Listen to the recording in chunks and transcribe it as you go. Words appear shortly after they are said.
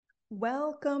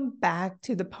Welcome back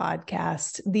to the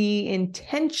podcast. The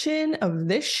intention of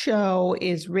this show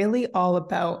is really all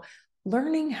about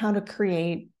learning how to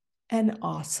create an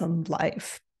awesome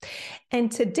life. And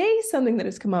today, something that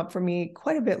has come up for me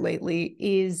quite a bit lately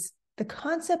is the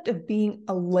concept of being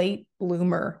a late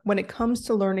bloomer when it comes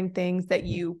to learning things that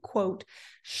you, quote,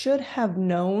 should have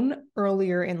known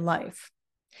earlier in life.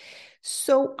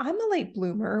 So I'm a late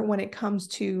bloomer when it comes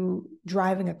to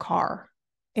driving a car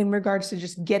in regards to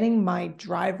just getting my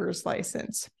driver's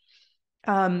license.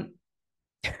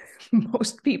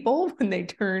 Most people, when they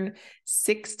turn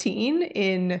 16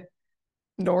 in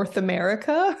North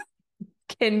America,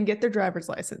 can get their driver's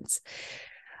license.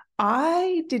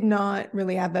 I did not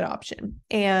really have that option.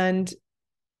 And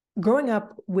growing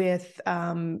up with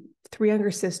three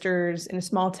younger sisters in a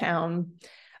small town,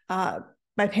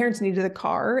 my parents needed a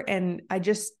car, and I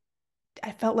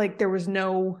felt like there was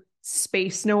no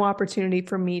space, no opportunity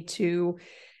for me to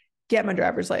get my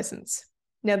driver's license.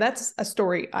 Now, that's a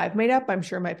story I've made up. I'm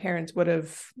sure my parents would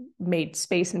have made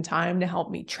space and time to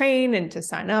help me train and to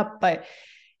sign up, but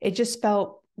it just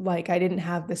felt like I didn't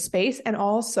have the space. And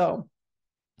also,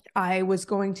 I was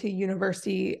going to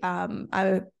university.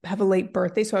 I have a late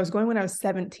birthday, so I was going when I was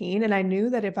 17, and I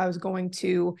knew that if I was going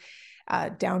to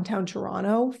downtown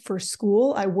Toronto for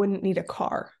school, I wouldn't need a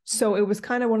car. So it was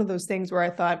kind of one of those things where I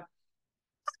thought,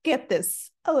 get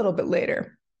this a little bit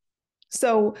later.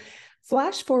 So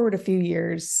flash forward a few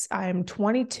years, I'm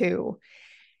 22,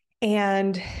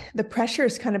 and the pressure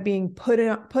is kind of being put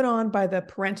on by the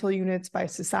parental units, by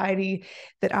society,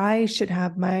 that I should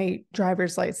have my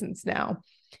driver's license now.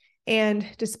 And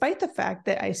despite the fact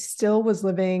that I still was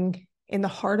living in the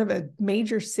heart of a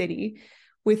major city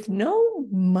with no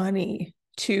money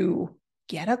to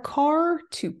get a car,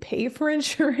 to pay for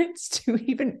insurance, to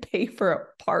even pay for a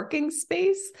parking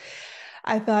space,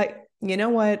 I thought, you know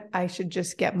what? I should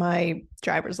just get my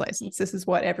driver's license. This is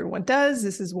what everyone does.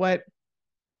 This is what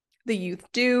the youth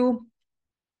do.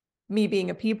 Me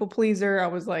being a people pleaser, I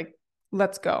was like,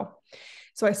 let's go.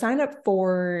 So I signed up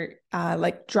for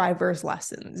driver's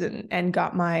lessons and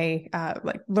got my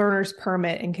learner's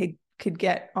permit and could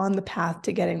get on the path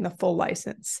to getting the full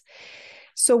license.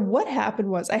 So what happened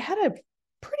was I had a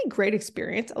pretty great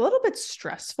experience, a little bit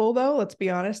stressful though, let's be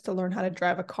honest, to learn how to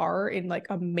drive a car in like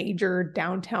a major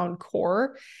downtown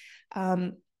core.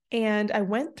 And I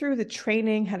went through the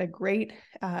training, had a great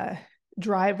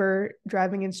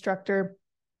driving instructor.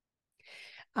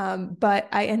 But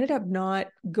I ended up not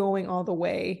going all the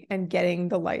way and getting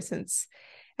the license.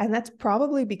 And that's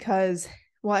probably because,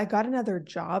 well, I got another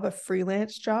job, a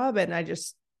freelance job, and I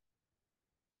just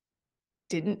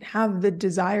didn't have the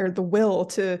desire, the will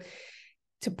to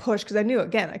push, because I knew,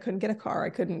 again, I couldn't get a car.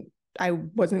 didn't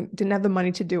have the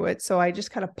money to do it. So I just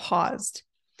kind of paused.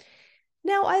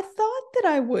 Now, I thought that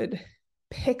I would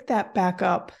pick that back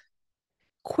up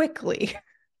quickly.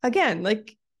 Again,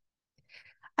 like,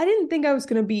 I didn't think I was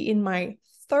going to be in my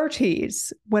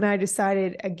 30s when I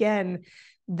decided again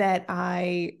that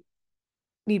I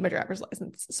need my driver's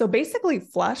license. So basically,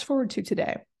 flash forward to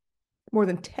today, more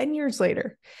than 10 years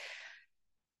later.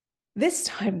 This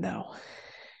time, though,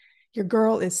 your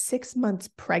girl is 6 months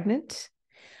pregnant.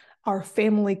 Our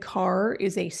family car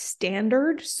is a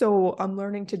standard, so I'm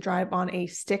learning to drive on a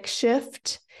stick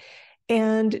shift.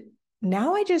 And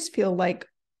now I just feel like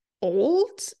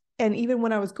old. And even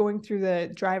when I was going through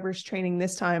the driver's training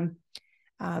this time,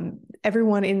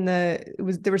 everyone there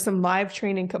were some live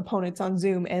training components on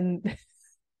Zoom, and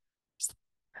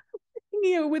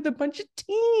with a bunch of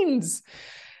teens.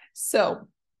 So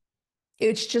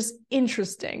it's just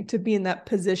interesting to be in that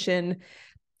position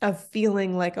of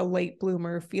feeling like a late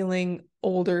bloomer, feeling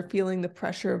older, feeling the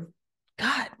pressure of,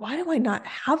 God, why do I not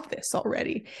have this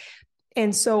already?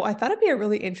 And so I thought it'd be a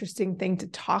really interesting thing to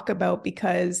talk about,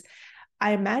 because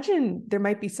I imagine there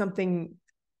might be something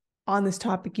on this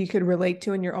topic you could relate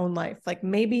to in your own life. Like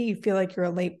maybe you feel like you're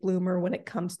a late bloomer when it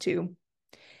comes to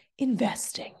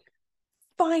investing,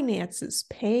 finances,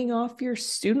 paying off your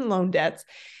student loan debts.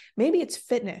 Maybe it's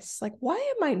fitness. Like, why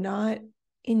am I not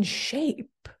in shape?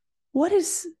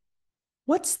 What's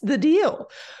the deal?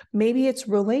 Maybe it's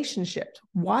relationships.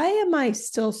 Why am I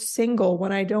still single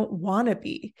when I don't want to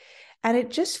be? And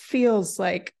it just feels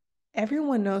like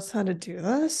everyone knows how to do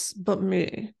this, but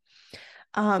me.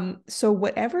 So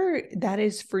whatever that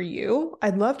is for you,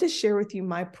 I'd love to share with you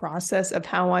my process of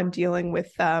how I'm dealing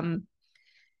with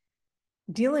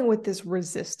this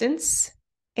resistance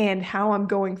and how I'm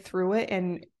going through it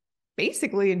and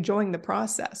basically enjoying the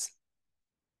process.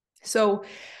 So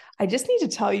I just need to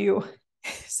tell you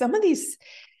some of these,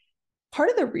 part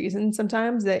of the reason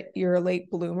sometimes that you're a late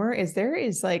bloomer is there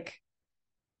is like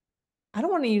I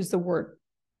don't want to use the word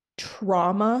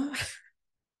trauma.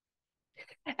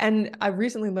 And I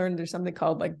recently learned there's something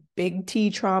called like big T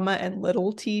trauma and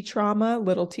little T trauma.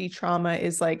 Little T trauma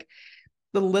is like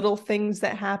the little things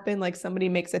that happen, like somebody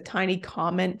makes a tiny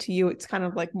comment to you. It's kind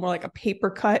of like more like a paper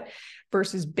cut,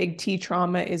 versus big T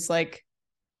trauma is like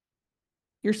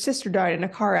your sister died in a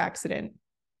car accident.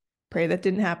 Pray that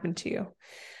didn't happen to you.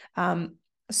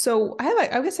 So I have,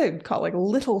 I guess I'd call it like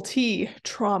little T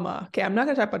trauma. Okay, I'm not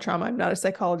going to talk about trauma. I'm not a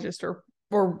psychologist or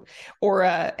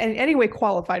in any way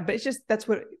qualified, but it's just, that's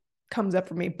what comes up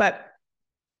for me. But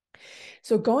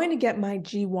so going to get my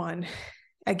G1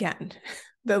 again,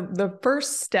 the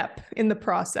first step in the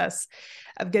process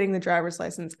of getting the driver's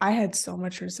license, I had so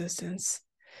much resistance.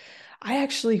 I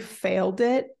actually failed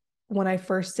it when I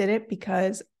first did it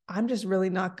because I'm just really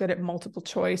not good at multiple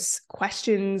choice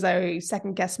questions. I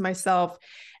second guessed myself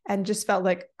and just felt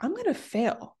like I'm going to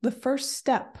fail the first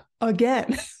step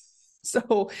again.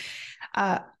 So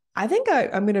I think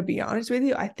I'm going to be honest with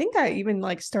you. I think I even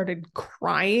like started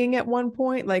crying at one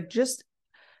point, like just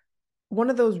one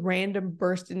of those random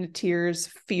burst into tears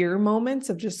fear moments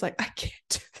of just like, I can't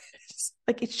do this.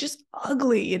 Like, it's just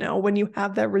ugly, you know, when you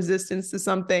have that resistance to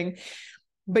something,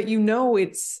 but you know,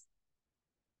 it's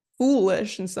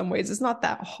foolish in some ways. It's not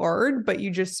that hard, but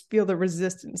you just feel the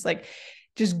resistance, like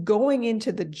just going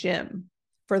into the gym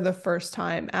for the first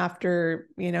time after,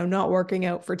 you know, not working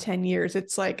out for 10 years.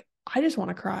 It's like, I just want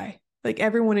to cry. Like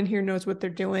everyone in here knows what they're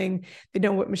doing. They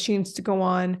know what machines to go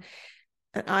on.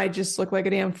 And I just look like a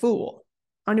damn fool.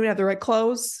 I don't even have the right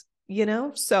clothes, you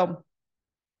know? So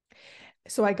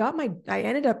I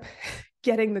ended up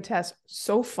getting the test.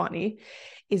 So funny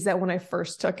is that when I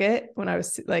first took it, when I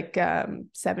was like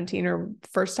 17 or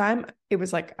first time, it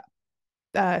was like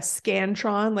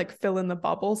Scantron, like fill in the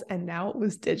bubbles. And now it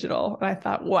was digital. And I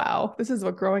thought, wow, this is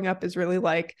what growing up is really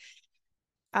like.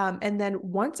 And then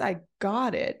once I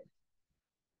got it,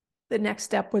 the next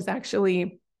step was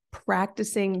actually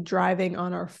practicing driving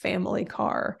on our family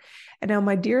car. And now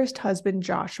my dearest husband,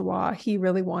 Joshua, he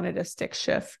really wanted a stick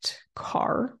shift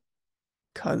car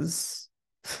because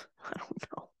I don't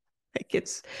know, like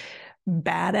it's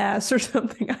badass or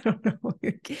something. I don't know.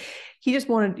 He just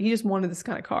wanted this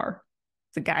kind of car.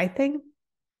 It's a guy thing.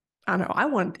 I don't know. I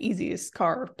want the easiest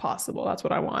car possible. That's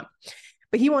what I want.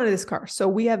 But he wanted this car. So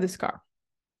we have this car.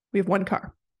 We have one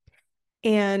car.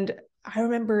 And I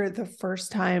remember the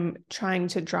first time trying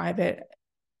to drive it.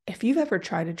 If you've ever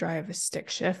tried to drive a stick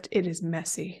shift, it is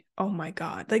messy. Oh my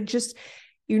God. Like just,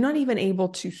 you're not even able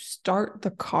to start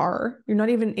the car. You're not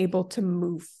even able to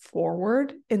move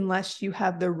forward unless you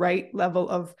have the right level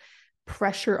of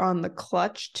pressure on the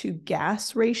clutch to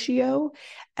gas ratio.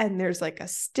 And there's like a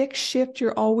stick shift,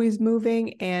 you're always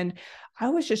moving. And I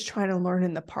was just trying to learn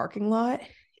in the parking lot.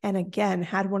 And again,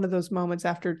 had one of those moments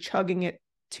after chugging it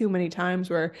too many times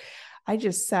where I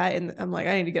just sat in, I'm like,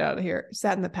 I need to get out of here.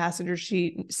 Sat in the passenger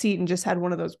seat and just had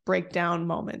one of those breakdown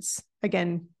moments.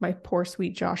 Again, my poor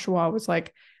sweet Joshua was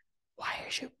like, why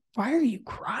are you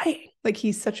crying? Like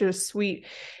he's such a sweet,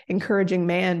 encouraging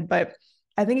man. But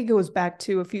I think it goes back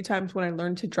to a few times when I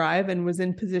learned to drive and was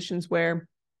in positions where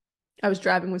I was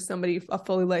driving with somebody, a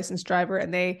fully licensed driver,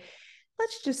 and they,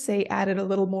 let's just say, added a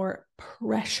little more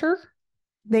pressure.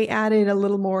 They added a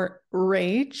little more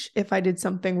rage if I did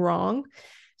something wrong.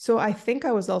 So I think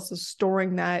I was also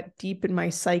storing that deep in my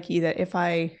psyche that if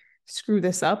I screw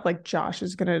this up, like Josh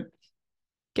is going to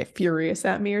get furious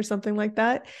at me or something like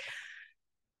that.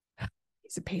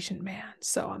 He's a patient man,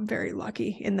 so I'm very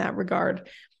lucky in that regard.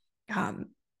 But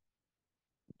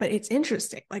it's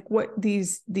interesting, like what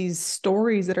these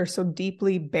stories that are so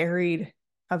deeply buried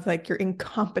of like your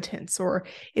incompetence or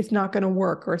it's not going to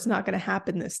work or it's not going to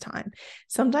happen this time.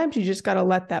 Sometimes you just got to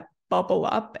let that bubble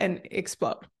up and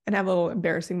explode and have a little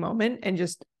embarrassing moment and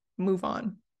just move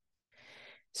on.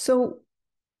 So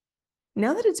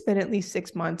now that it's been at least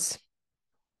 6 months,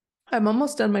 I'm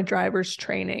almost done my driver's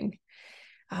training.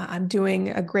 I'm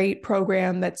doing a great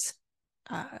program that's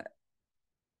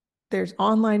there's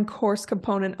online course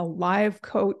component, a live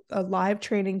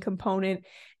training component,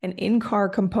 an in-car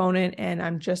component, and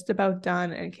I'm just about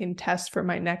done and can test for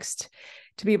my next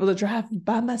to be able to drive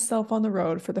by myself on the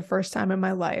road for the first time in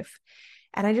my life.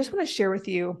 And I just want to share with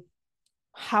you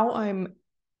how I'm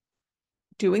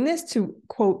doing this to,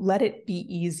 quote, let it be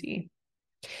easy.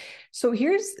 So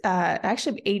here's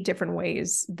actually 8 different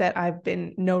ways that I've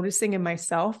been noticing in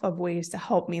myself of ways to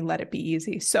help me let it be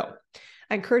easy. So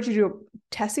I encourage you to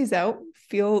test these out,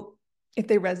 feel if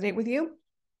they resonate with you,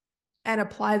 and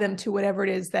apply them to whatever it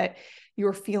is that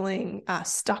you're feeling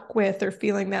stuck with or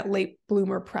feeling that late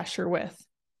bloomer pressure with.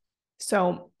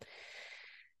 So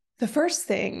the first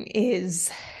thing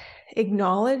is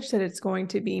acknowledge that it's going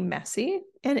to be messy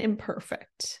and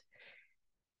imperfect.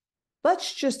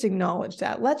 Let's just acknowledge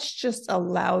that. Let's just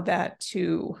allow that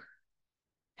to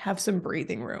have some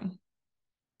breathing room.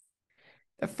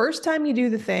 The first time you do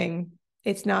the thing,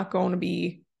 it's not going to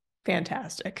be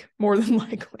fantastic, more than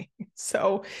likely.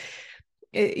 So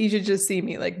you should just see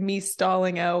me, like me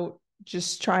stalling out,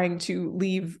 just trying to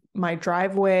leave my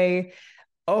driveway.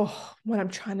 Oh, when I'm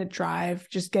trying to drive,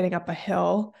 just getting up a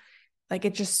hill, like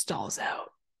it just stalls out.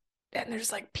 And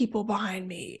there's like people behind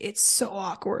me. It's so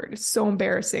awkward. It's so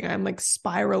embarrassing. I'm like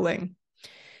spiraling.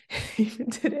 Even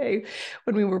today,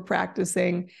 when we were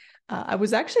practicing, I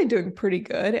was actually doing pretty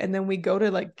good. And then we go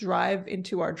to like drive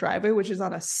into our driveway, which is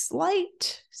on a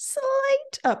slight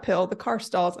uphill. The car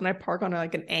stalls and I park on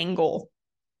like an angle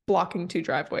blocking two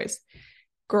driveways.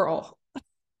 Girl.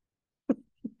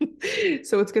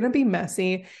 So it's going to be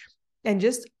messy. And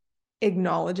just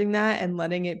acknowledging that and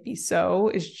letting it be so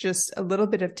is just a little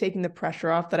bit of taking the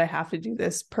pressure off that I have to do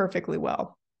this perfectly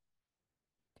well.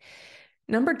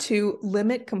 Number 2,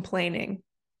 limit complaining.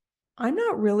 I'm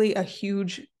not really a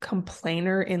huge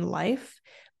complainer in life,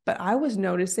 but I was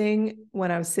noticing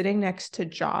when I was sitting next to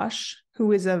Josh,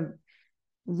 who is a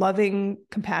loving,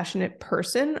 compassionate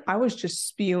person, I was just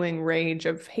spewing rage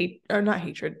of hate, or not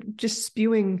hatred, just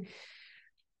spewing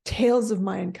tales of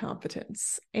my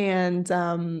incompetence. And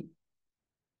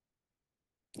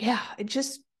yeah, it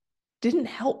just didn't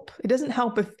help. It doesn't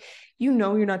help if you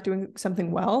know you're not doing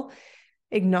something well,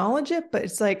 acknowledge it, but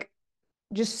it's like,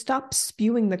 just stop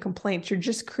spewing the complaints. You're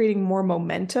just creating more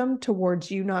momentum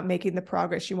towards you not making the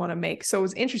progress you want to make. So it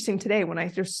was interesting today when I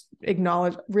just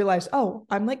realized, oh,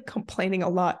 I'm like complaining a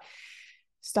lot.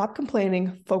 Stop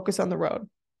complaining, focus on the road.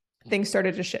 Things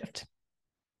started to shift.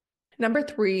 Number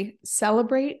 3,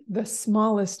 celebrate the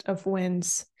smallest of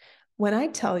wins. When I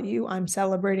tell you I'm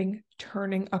celebrating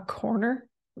turning a corner,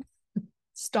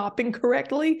 stopping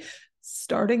correctly,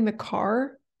 starting the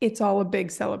car, it's all a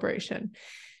big celebration.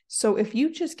 So if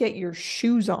you just get your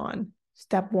shoes on,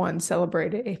 step 1,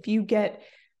 celebrate it. If you get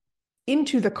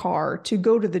into the car to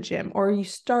go to the gym, or you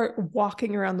start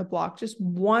walking around the block, just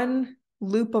one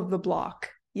loop of the block,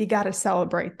 you got to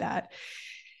celebrate that.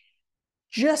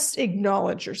 Just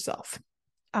acknowledge yourself.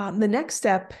 The next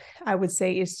step, I would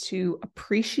say, is to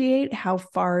appreciate how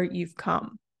far you've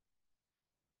come.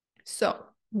 So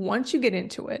once you get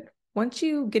into it, once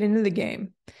you get into the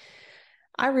game,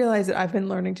 I realized that I've been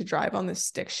learning to drive on this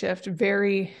stick shift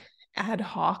very ad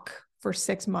hoc for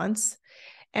 6 months.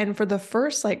 And for the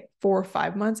first like 4 or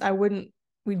 5 months,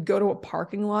 we'd go to a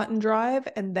parking lot and drive,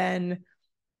 and then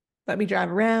let me drive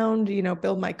around,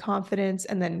 build my confidence,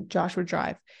 and then Josh would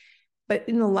drive. But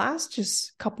in the last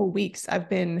just couple weeks, I've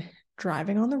been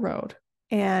driving on the road,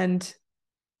 and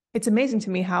it's amazing to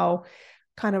me how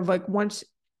kind of like once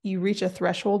you reach a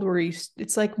threshold where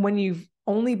it's like when you've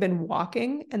only been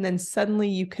walking and then suddenly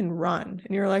you can run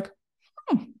and you're like,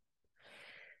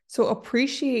 So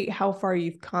appreciate how far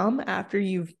you've come after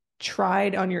you've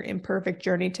tried on your imperfect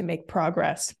journey to make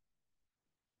progress.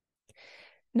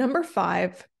 Number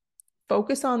 5,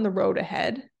 focus on the road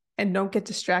ahead and don't get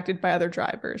distracted by other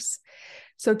drivers.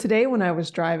 So today when I was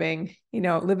driving,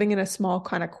 living in a small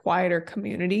kind of quieter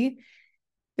community,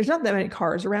 there's not that many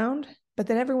cars around. But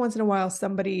then every once in a while,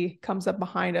 somebody comes up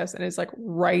behind us and is like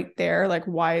right there. Like,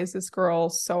 why is this girl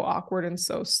so awkward and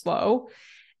so slow?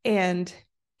 And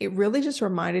it really just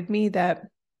reminded me that,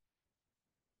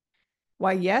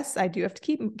 why, yes, I do have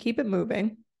to keep it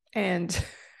moving and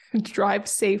drive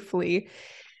safely.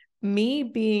 Me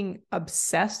being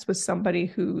obsessed with somebody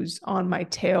who's on my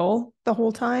tail the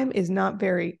whole time is not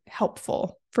very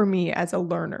helpful for me as a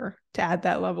learner to add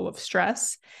that level of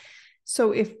stress.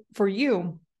 So if for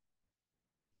you,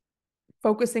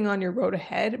 focusing on your road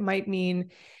ahead might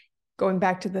mean going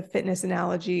back to the fitness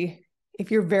analogy. If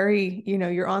you're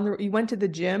you went to the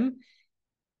gym,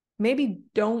 maybe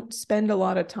don't spend a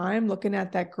lot of time looking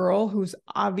at that girl who's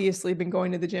obviously been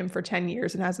going to the gym for 10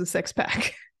 years and has a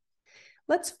 6-pack.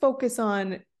 Let's focus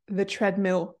on the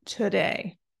treadmill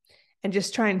today and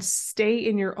just try and stay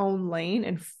in your own lane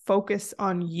and focus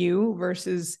on you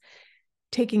versus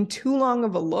taking too long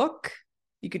of a look.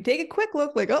 You could take a quick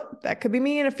look like, oh, that could be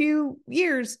me in a few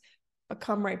years, but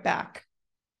come right back.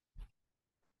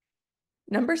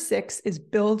 Number 6 is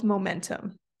build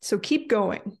momentum. So keep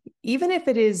going. Even if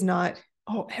it is not,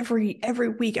 every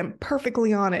week I'm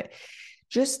perfectly on it.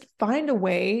 Just find a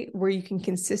way where you can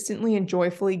consistently and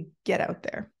joyfully get out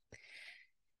there.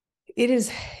 It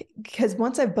is because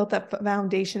once I've built that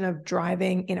foundation of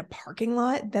driving in a parking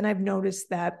lot, then I've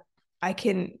noticed that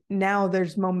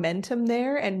there's momentum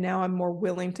there, and now I'm more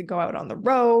willing to go out on the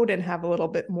road and have a little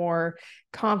bit more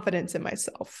confidence in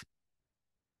myself.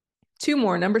 Two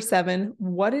more. Number 7,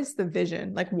 what is the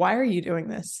vision? Like, why are you doing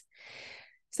this?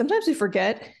 Sometimes we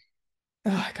forget,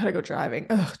 oh, I gotta go driving.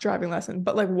 Oh, driving lesson.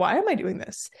 But like, why am I doing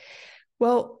this?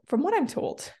 Well, from what I'm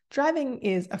told, driving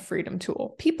is a freedom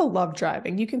tool. People love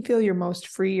driving. You can feel your most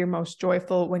free, your most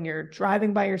joyful when you're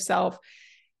driving by yourself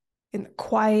in the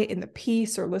quiet, in the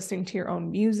peace, or listening to your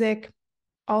own music.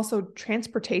 Also,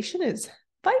 transportation is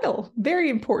vital, very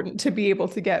important to be able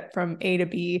to get from A to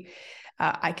B.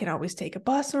 I can always take a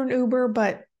bus or an Uber,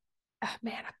 but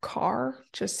man, a car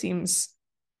just seems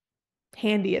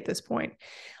handy at this point.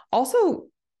 Also,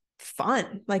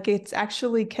 fun. Like, it's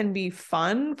actually can be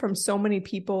fun from so many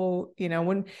people. You know,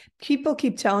 when people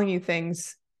keep telling you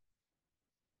things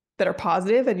that are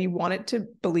positive and you want it to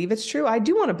believe it's true, I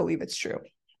do want to believe it's true.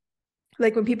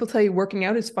 Like when people tell you working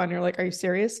out is fun, you're like, are you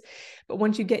serious? But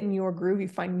once you get in your groove, you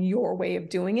find your way of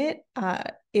doing it,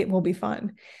 it will be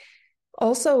fun.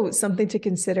 Also, something to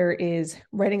consider is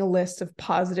writing a list of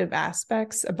positive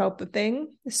aspects about the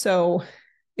thing. So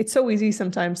it's so easy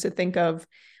sometimes to think of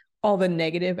all the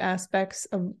negative aspects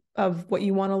of what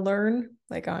you want to learn,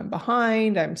 like I'm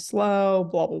behind, I'm slow,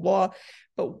 blah, blah, blah.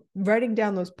 But writing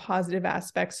down those positive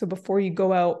aspects, so before you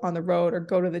go out on the road or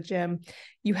go to the gym,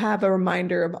 you have a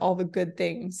reminder of all the good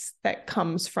things that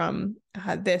comes from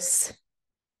this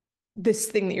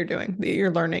thing that you're doing, that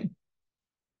you're learning.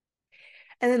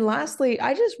 And then lastly,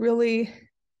 I just really,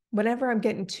 whenever I'm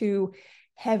getting too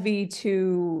heavy,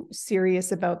 too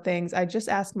serious about things, I just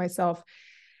ask myself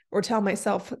or tell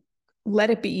myself,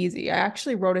 let it be easy. I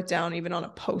actually wrote it down even on a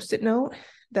Post-it note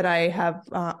that I have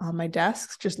on my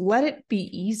desk. Just let it be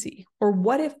easy. Or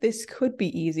what if this could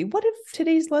be easy? What if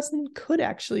today's lesson could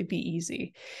actually be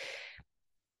easy?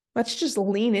 Let's just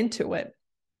lean into it.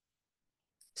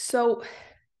 So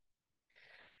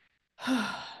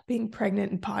being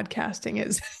pregnant and podcasting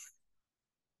is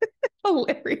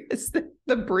hilarious.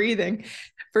 The breathing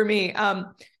for me.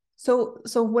 So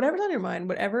whatever's on your mind,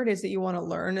 whatever it is that you want to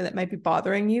learn and that might be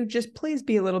bothering you, just please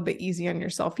be a little bit easy on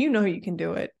yourself. You know you can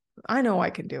do it. I know I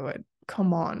can do it.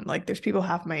 Come on. Like, there's people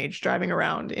half my age driving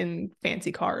around in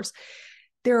fancy cars.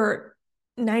 There are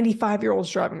 95-year-olds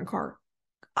driving a car.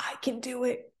 I can do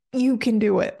it. You can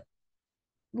do it.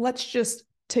 Let's just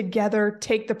together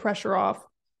take the pressure off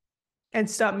and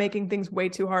stop making things way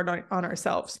too hard on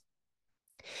ourselves.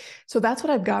 So that's what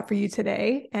I've got for you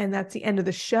today. And that's the end of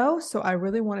the show. So I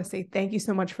really want to say thank you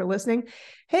so much for listening.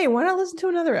 Hey, why not listen to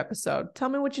another episode? Tell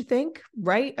me what you think.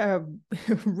 Rate,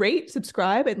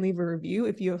 subscribe, and leave a review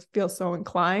if you feel so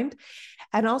inclined.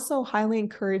 And also highly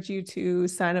encourage you to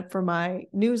sign up for my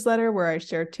newsletter where I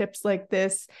share tips like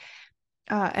this.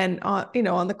 And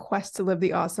on the quest to live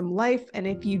the awesome life. And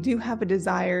if you do have a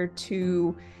desire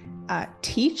to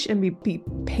teach and be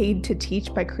paid to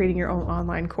teach by creating your own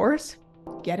online course,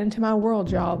 get into my world,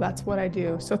 y'all. That's what I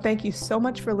do. So thank you so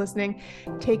much for listening.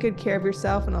 Take good care of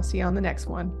yourself, and I'll see you on the next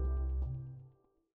one.